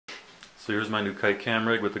So here's my new kite cam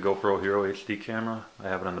rig with the GoPro Hero HD camera. I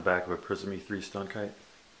have it on the back of a Prism E3 stunt kite.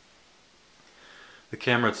 The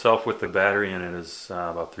camera itself with the battery in it is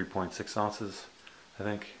about 3.6 ounces, I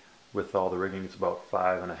think. With all the rigging it's about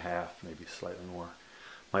 5.5, maybe slightly more.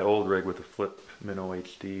 My old rig with the flip minnow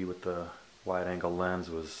HD with the wide angle lens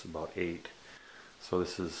was about 8. So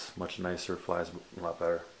this is much nicer, flies a lot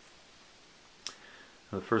better.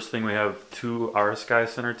 The first thing, we have two R-Sky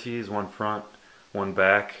center tees, one front, one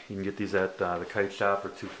back. You can get these at the kite shop for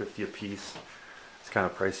 $2.50 a piece. It's kind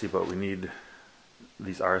of pricey, but we need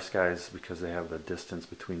these R-Skies because they have the distance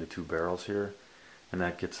between the two barrels here, and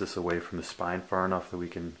that gets us away from the spine far enough that we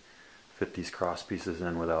can fit these cross pieces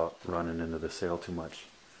in without running into the sail too much.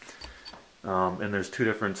 And there's two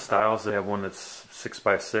different styles. They have one that's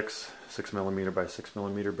 6x6, 6mm by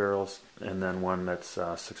 6mm barrels, and then one that's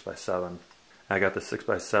 6x7. I got the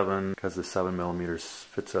 6x7 because the 7mm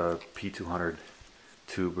fits a P200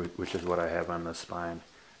 tube, which is what I have on the spine. And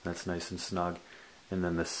that's nice and snug. And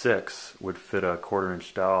then the 6 would fit a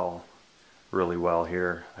 1/4-inch dowel really well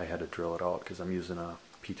here. I had to drill it out because I'm using a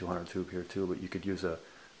P200 tube here too, but you could use a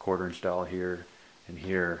 1/4-inch dowel here and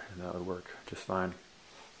here, and that would work just fine.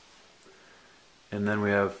 And then we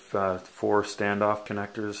have 4 standoff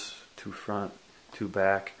connectors, 2 front, 2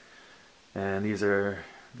 back, and these are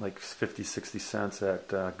like 50-60 cents at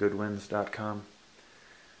goodwins.com.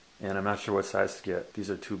 And I'm not sure what size to get.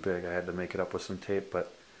 These are too big. I had to make it up with some tape,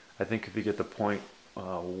 but I think if you get the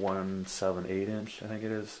 0.178 inch, I think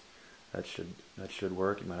it is, that should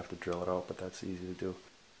work. You might have to drill it out, but that's easy to do.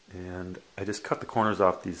 And I just cut the corners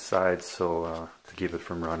off these sides so to keep it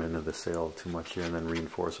from running into the sail too much here, and then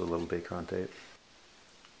reinforce with a little Dacron tape.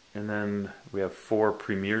 And then we have 4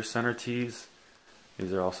 Premier center tees.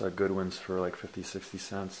 These are also at Goodwin's for like 50-60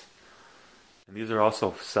 cents. And these are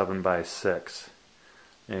also 7x6.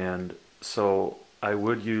 And so I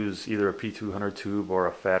would use either a P200 tube or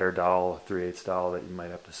a fatter dowel, a 3/8 dowel that you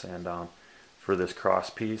might have to sand down for this cross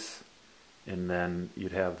piece. And then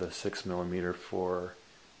you'd have the 6mm for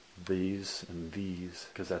these and these,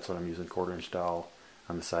 because that's what I'm using, 1/4-inch dowel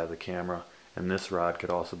on the side of the camera. And this rod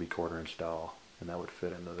could also be 1/4-inch dowel, and that would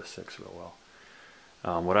fit into the 6 real well.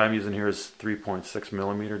 What I'm using here is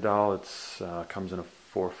 3.6mm dowel. It's comes in a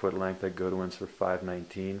 4-foot length at Goodwin's for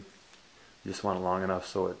 $5.19. You just want it long enough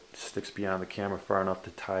so it sticks beyond the camera far enough to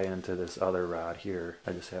tie into this other rod here.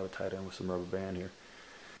 I just have it tied in with some rubber band here.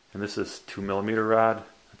 And this is 2mm rod.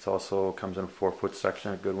 It also comes in a 4-foot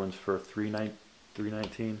section at Goodwin's for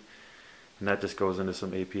 $3.19. And that just goes into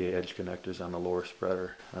some APA edge connectors on the lower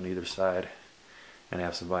spreader on either side, and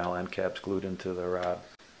have some vinyl end caps glued into the rod.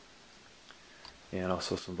 And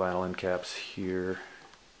also some vinyl end caps here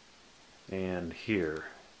and here.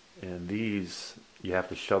 And these you have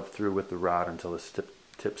to shove through with the rod until the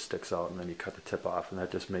tip sticks out, and then you cut the tip off, and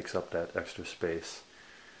that just makes up that extra space.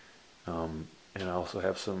 And I also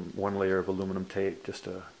have one layer of aluminum tape just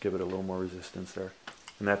to give it a little more resistance there.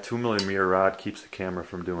 And that 2mm rod keeps the camera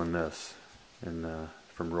from doing this and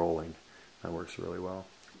from rolling. That works really well.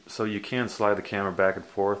 So you can slide the camera back and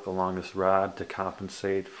forth along this rod to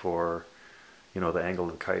compensate for, the angle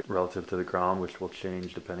of the kite relative to the ground, which will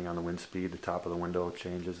change depending on the wind speed. The top of the window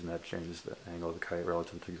changes, and that changes the angle of the kite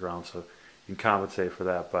relative to the ground. So you can compensate for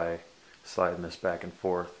that by sliding this back and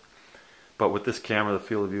forth. But with this camera, the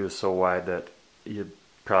field of view is so wide that you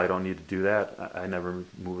probably don't need to do that. I never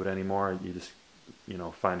move it anymore. You just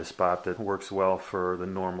find a spot that works well for the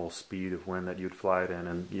normal speed of wind that you'd fly it in,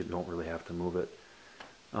 and you don't really have to move it.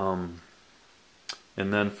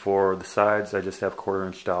 And then for the sides, I just have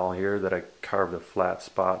 1/4-inch dowel here that I carved a flat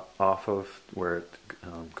spot off of where it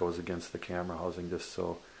goes against the camera housing, just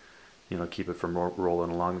so keep it from rolling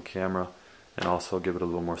along the camera, and also give it a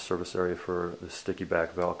little more surface area for the sticky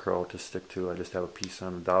back Velcro to stick to. I just have a piece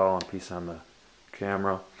on the dowel and a piece on the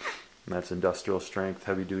camera, and that's industrial strength,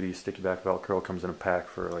 heavy duty sticky back Velcro. Comes in a pack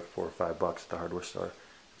for like $4 or $5 at the hardware store.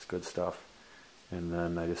 It's good stuff. And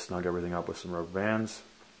then I just snug everything up with some rubber bands.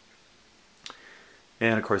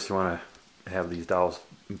 And of course you want to have these dowels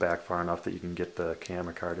back far enough that you can get the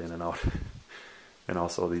camera card in and out. And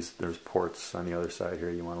also there's ports on the other side here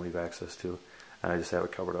you want to leave access to. And I just have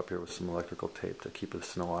it covered up here with some electrical tape to keep the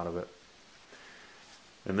snow out of it.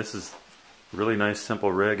 And this is a really nice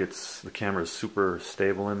simple rig. The camera is super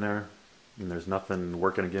stable in there, and there's nothing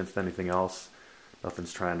working against anything else.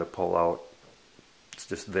 Nothing's trying to pull out. It's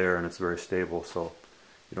just there, and it's very stable, so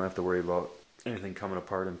you don't have to worry about anything coming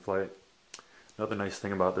apart in flight. Another nice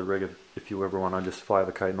thing about the rig, if you ever want to just fly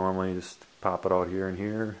the kite normally, just pop it out here and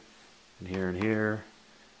here, and here and here,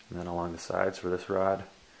 and then along the sides for this rod.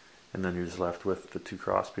 And then you're just left with the 2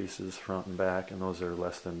 cross pieces, front and back, and those are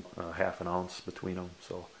less than 1/2 ounce between them.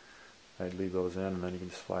 So I'd leave those in and then you can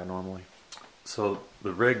just fly normally. So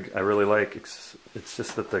the rig I really like. It's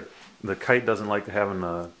just that the kite doesn't like having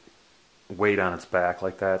the weight on its back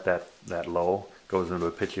like that low. Goes into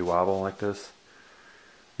a pitchy wobble like this.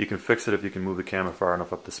 You can fix it if you can move the camera far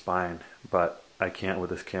enough up the spine, but I can't with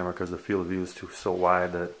this camera because the field of view is so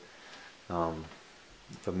wide that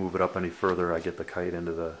if I move it up any further, I get the kite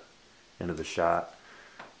into the shot.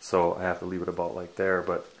 So I have to leave it about like there,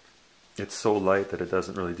 but it's so light that it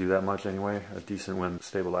doesn't really do that much anyway. A decent wind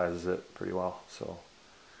stabilizes it pretty well, so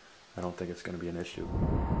I don't think it's going to be an issue.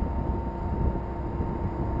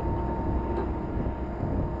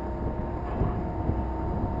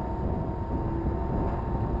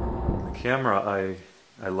 The camera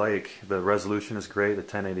I like. The resolution is great, the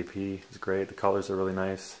 1080p is great, the colors are really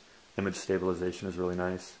nice, image stabilization is really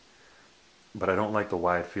nice. But I don't like the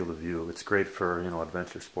wide field of view. It's great for,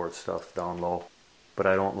 adventure sports stuff down low. But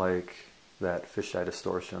I don't like that fisheye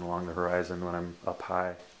distortion along the horizon when I'm up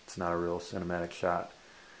high. It's not a real cinematic shot.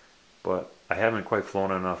 But I haven't quite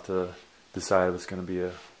flown enough to decide if it's going to be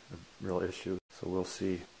a real issue. So we'll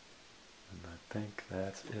see. And I think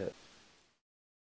that's it.